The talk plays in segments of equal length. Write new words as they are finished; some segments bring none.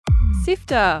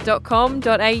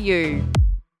sifter.com.au.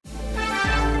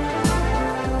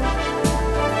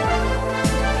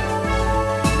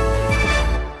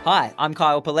 Hi, I'm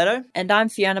Kyle Paletto. And I'm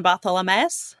Fiona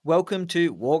Bartholomeus. Welcome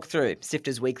to Walkthrough,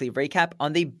 Sifter's weekly recap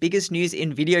on the biggest news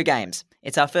in video games.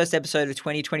 It's our first episode of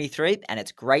 2023, and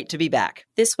it's great to be back.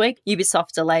 This week,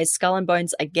 Ubisoft delays Skull and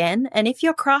Bones again, and if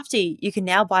you're crafty, you can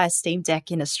now buy a Steam Deck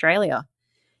in Australia.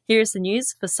 Here's the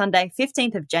news for Sunday,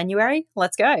 15th of January.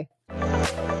 Let's go.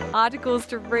 Articles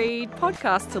to read,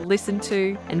 podcasts to listen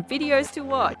to, and videos to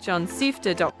watch on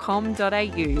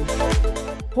sifter.com.au.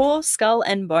 Poor Skull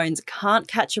and Bones can't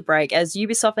catch a break as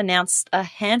Ubisoft announced a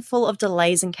handful of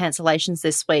delays and cancellations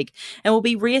this week and will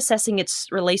be reassessing its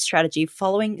release strategy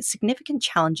following significant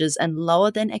challenges and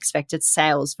lower than expected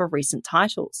sales for recent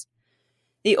titles.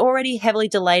 The already heavily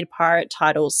delayed pirate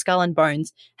title Skull and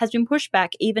Bones has been pushed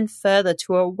back even further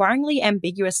to a worryingly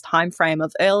ambiguous timeframe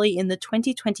of early in the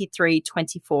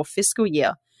 2023-24 fiscal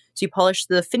year to polish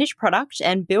the finished product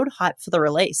and build hype for the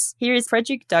release. Here is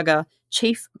Frederick Duggar,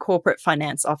 Chief Corporate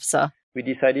Finance Officer. We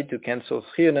decided to cancel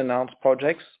 3 unannounced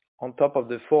projects on top of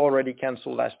the 4 already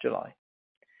cancelled last July.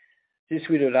 This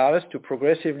will allow us to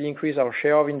progressively increase our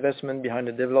share of investment behind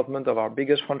the development of our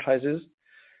biggest franchises,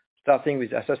 starting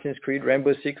with Assassin's Creed,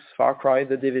 Rainbow Six, Far Cry,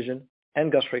 The Division,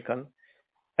 and Ghost Recon,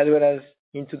 as well as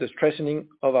into the strengthening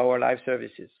of our live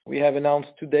services. We have announced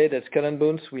today that Skull and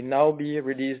Bones will now be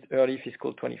released early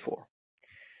fiscal 24.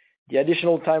 The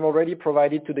additional time already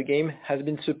provided to the game has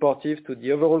been supportive to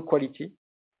the overall quality,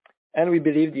 and we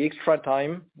believe the extra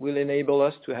time will enable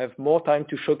us to have more time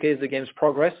to showcase the game's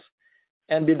progress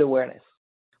and build awareness.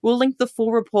 We'll link the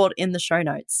full report in the show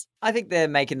notes. I think they're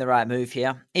making the right move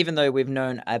here. Even though we've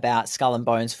known about Skull and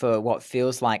Bones for what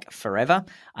feels like forever,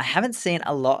 I haven't seen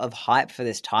a lot of hype for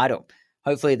this title.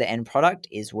 Hopefully the end product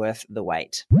is worth the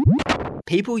wait.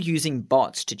 People using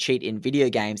bots to cheat in video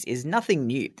games is nothing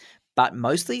new, but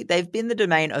mostly they've been the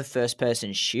domain of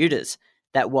first-person shooters.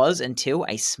 That was until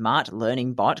a smart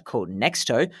learning bot called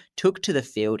Nexto took to the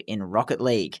field in Rocket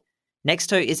League.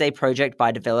 Nexto is a project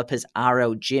by developers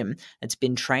RL Gym that's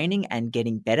been training and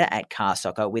getting better at car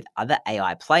soccer with other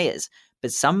AI players,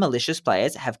 but some malicious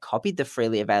players have copied the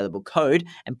freely available code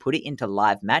and put it into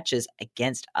live matches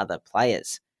against other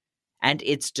players. And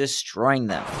it's destroying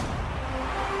them.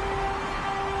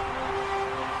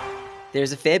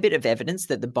 There's a fair bit of evidence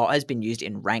that the bot has been used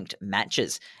in ranked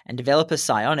matches, and developer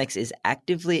Psyonix is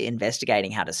actively investigating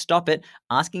how to stop it,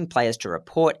 asking players to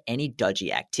report any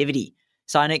dodgy activity.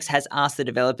 Psyonix has asked the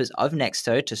developers of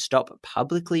Nexto to stop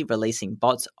publicly releasing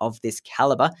bots of this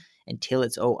caliber until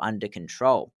it's all under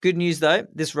control. Good news though,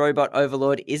 this robot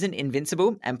overlord isn't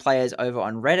invincible, and players over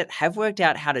on Reddit have worked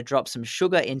out how to drop some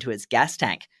sugar into its gas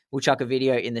tank. We'll chuck a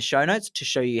video in the show notes to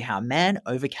show you how man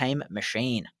overcame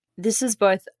machine. This is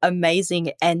both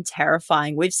amazing and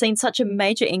terrifying. We've seen such a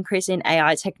major increase in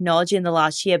AI technology in the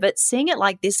last year, but seeing it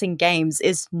like this in games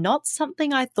is not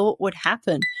something I thought would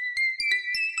happen.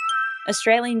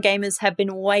 Australian gamers have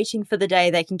been waiting for the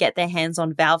day they can get their hands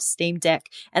on Valve's Steam Deck,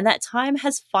 and that time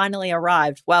has finally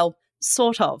arrived. Well,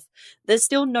 sort of. There's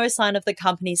still no sign of the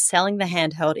company selling the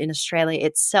handheld in Australia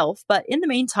itself, but in the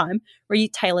meantime,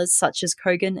 retailers such as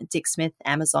Kogan, Dick Smith,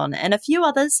 Amazon, and a few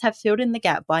others have filled in the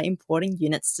gap by importing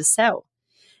units to sell.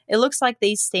 It looks like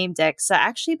these Steam Decks are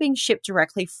actually being shipped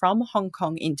directly from Hong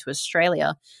Kong into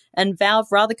Australia, and Valve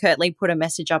rather curtly put a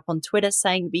message up on Twitter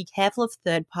saying be careful of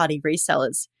third-party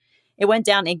resellers. It went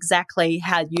down exactly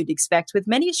how you'd expect, with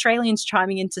many Australians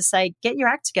chiming in to say, get your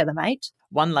act together, mate.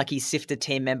 One lucky Sifter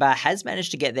team member has managed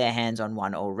to get their hands on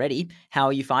one already. How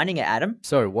are you finding it, Adam?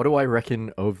 So, what do I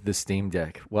reckon of the Steam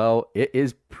Deck? Well, it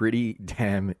is pretty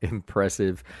damn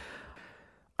impressive.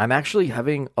 I'm actually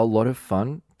having a lot of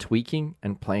fun tweaking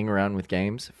and playing around with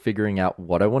games, figuring out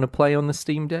what I want to play on the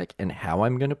Steam Deck and how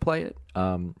I'm going to play it.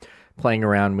 Playing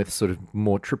around with sort of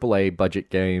more AAA budget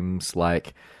games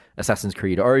like Assassin's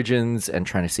Creed Origins and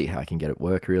trying to see how I can get it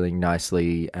work really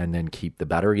nicely and then keep the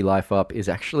battery life up is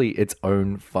actually its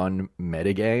own fun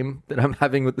metagame that I'm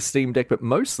having with the Steam Deck. But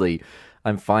mostly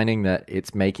I'm finding that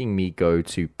it's making me go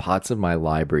to parts of my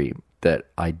library that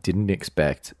I didn't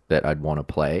expect that I'd want to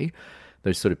play.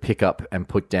 Those sort of pick up and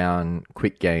put down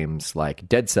quick games like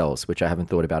Dead Cells, which I haven't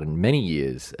thought about in many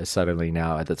years, are suddenly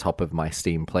now at the top of my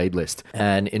Steam playlist,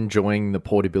 and enjoying the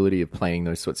portability of playing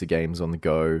those sorts of games on the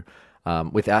go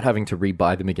without having to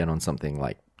rebuy them again on something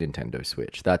like Nintendo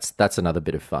Switch. That's another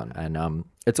bit of fun. And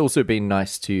it's also been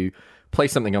nice to play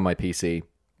something on my PC,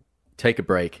 take a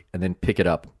break, and then pick it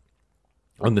up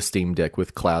on the Steam Deck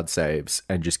with cloud saves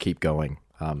and just keep going.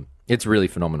 It's really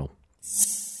phenomenal.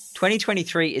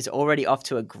 2023 is already off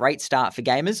to a great start for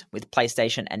gamers, with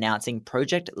PlayStation announcing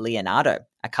Project Leonardo,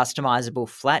 a customizable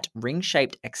flat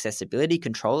ring-shaped accessibility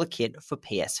controller kit for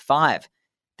PS5.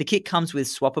 The kit comes with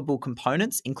swappable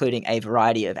components, including a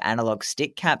variety of analog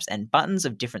stick caps and buttons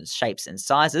of different shapes and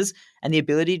sizes, and the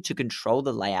ability to control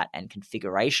the layout and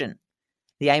configuration.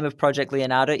 The aim of Project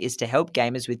Leonardo is to help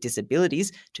gamers with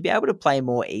disabilities to be able to play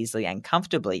more easily and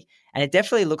comfortably, and it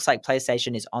definitely looks like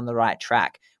PlayStation is on the right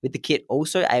track, with the kit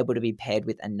also able to be paired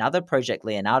with another Project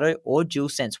Leonardo or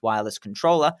DualSense wireless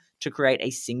controller to create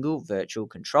a single virtual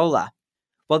controller.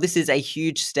 While this is a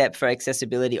huge step for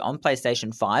accessibility on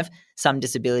PlayStation 5, some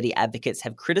disability advocates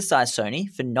have criticized Sony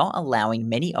for not allowing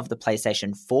many of the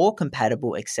PlayStation 4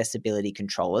 compatible accessibility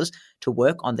controllers to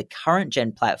work on the current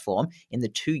gen platform in the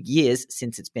 2 years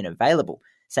since it's been available,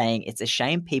 saying it's a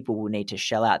shame people will need to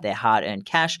shell out their hard-earned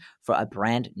cash for a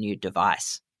brand new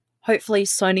device. Hopefully,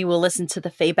 Sony will listen to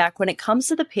the feedback when it comes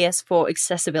to the PS4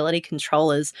 accessibility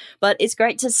controllers, but it's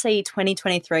great to see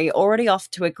 2023 already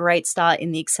off to a great start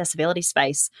in the accessibility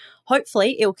space.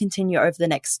 Hopefully, it will continue over the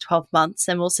next 12 months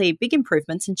and we'll see big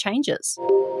improvements and changes.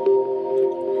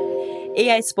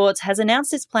 EA Sports has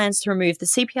announced its plans to remove the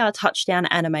CPR touchdown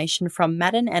animation from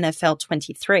Madden NFL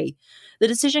 23. The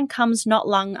decision comes not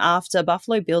long after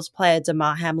Buffalo Bills player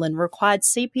Damar Hamlin required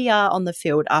CPR on the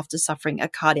field after suffering a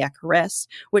cardiac arrest,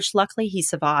 which luckily he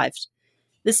survived.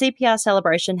 The CPR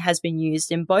celebration has been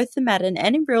used in both the Madden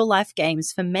and in real-life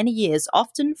games for many years,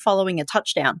 often following a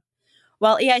touchdown.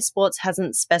 While EA Sports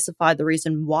hasn't specified the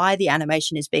reason why the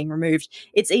animation is being removed,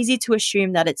 it's easy to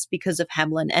assume that it's because of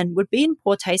Hamlin and would be in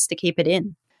poor taste to keep it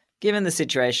in. Given the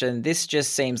situation, this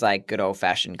just seems like good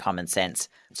old-fashioned common sense.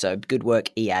 So good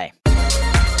work, EA.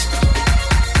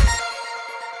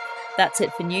 That's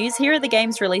it for news. Here are the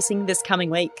games releasing this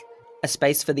coming week. A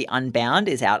Space for the Unbound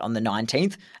is out on the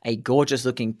 19th, a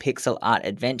gorgeous-looking pixel art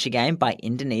adventure game by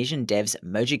Indonesian devs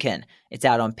Mojiken. It's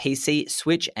out on PC,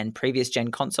 Switch, and previous-gen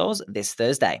consoles this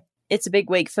Thursday. It's a big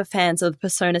week for fans of the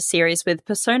Persona series, with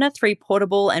Persona 3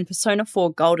 Portable and Persona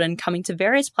 4 Golden coming to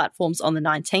various platforms on the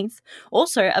 19th,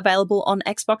 also available on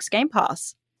Xbox Game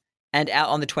Pass. And out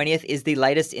on the 20th is the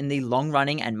latest in the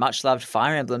long-running and much-loved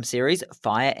Fire Emblem series,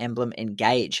 Fire Emblem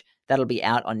Engage. That'll be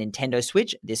out on Nintendo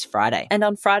Switch this Friday. And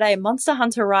on Friday, Monster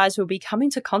Hunter Rise will be coming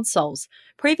to consoles.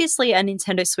 Previously a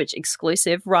Nintendo Switch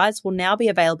exclusive, Rise will now be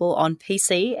available on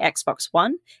PC, Xbox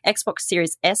One, Xbox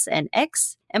Series S and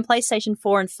X, and PlayStation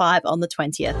 4 and 5 on the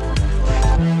 20th.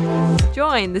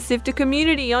 Join the Sifter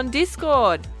community on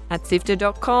Discord at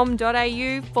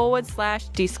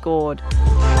sifter.com.au/Discord.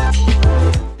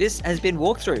 This has been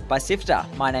Walkthrough by Sifter.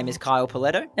 My name is Kyle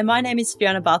Paletto. And my name is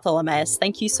Fiona Bartholomeus.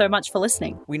 Thank you so much for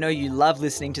listening. We know you love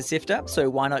listening to Sifter, so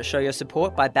why not show your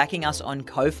support by backing us on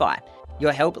Ko-Fi?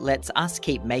 Your help lets us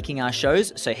keep making our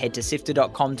shows, so head to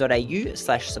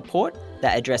sifter.com.au/support.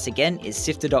 That address again is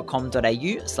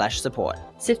sifter.com.au/support.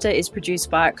 Sifter is produced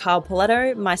by Kyle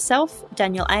Paletto, myself,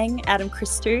 Daniel Ang, Adam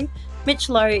Christou. Mitch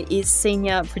Lowe is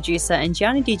senior producer and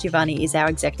Gianni Di Giovanni is our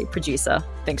executive producer.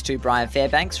 Thanks to Brian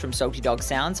Fairbanks from Salty Dog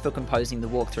Sounds for composing the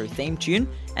Walkthrough theme tune,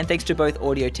 and thanks to both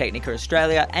Audio Technica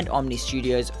Australia and Omni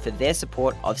Studios for their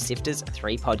support of Sifter's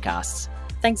 3 podcasts.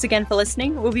 Thanks again for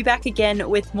listening. We'll be back again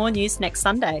with more news next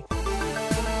Sunday.